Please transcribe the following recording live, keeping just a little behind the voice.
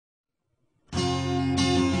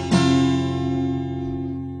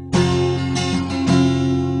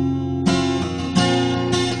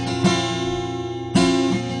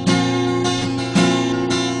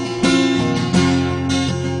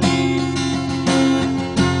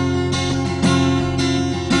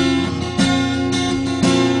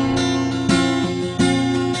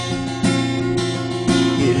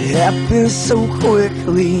happens so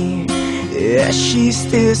quickly. Yeah, she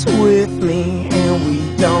stays with me, and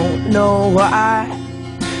we don't know why.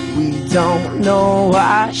 We don't know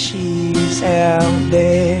why she's out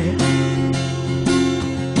there.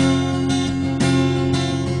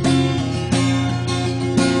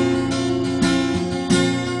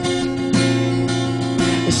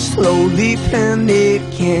 Slowly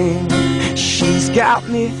panicking, she's got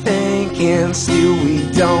me thinking. Still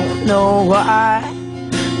we don't know why.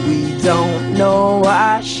 We don't know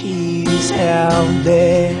why she's out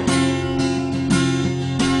there.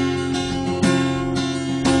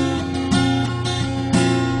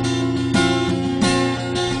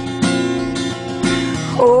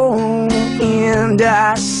 Oh, and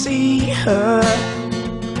I see her.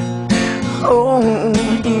 Oh,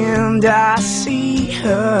 and I see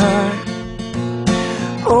her.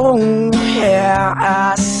 Oh, yeah,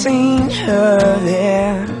 I seen her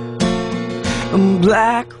there. A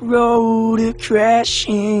black road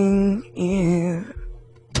crashing in.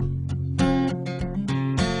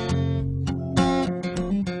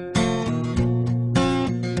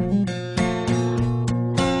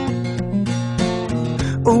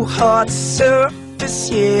 Oh, hard surface,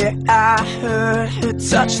 yeah, I heard her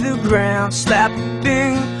touch the ground,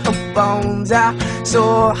 slapping her bones. I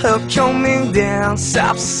saw her coming down,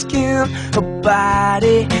 soft skin, her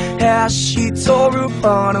body, as she tore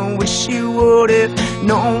apart. I wish she would have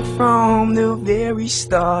known from the very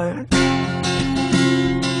start.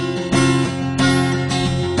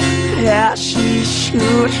 How she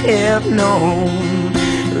should have known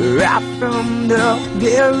right from the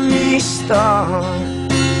very start.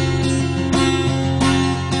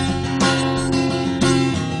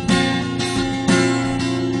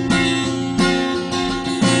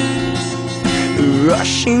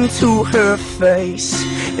 Rushing to her face,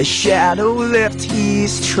 a shadow left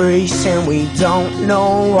his trace, and we don't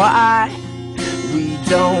know why. We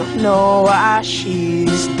don't know why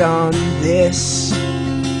she's done this.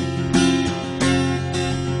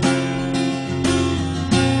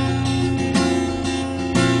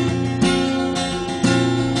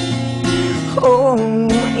 Oh,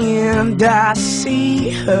 and I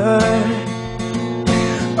see her.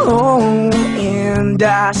 Oh, and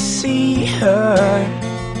I see her.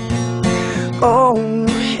 Oh,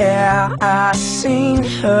 yeah, I seen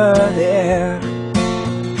her there.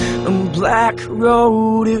 A black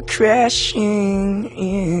road crashing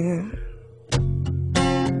in.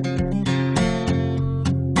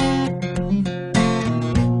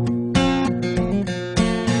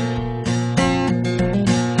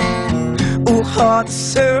 Oh, hard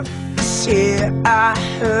surface, yeah, I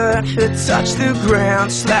heard her touch the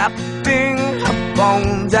ground, slapping her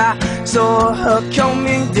bones. I saw her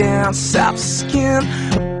coming down, soft skin,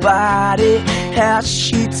 her body, how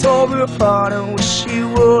she tore apart. I wish she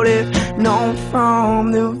would have known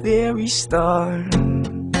from the very start.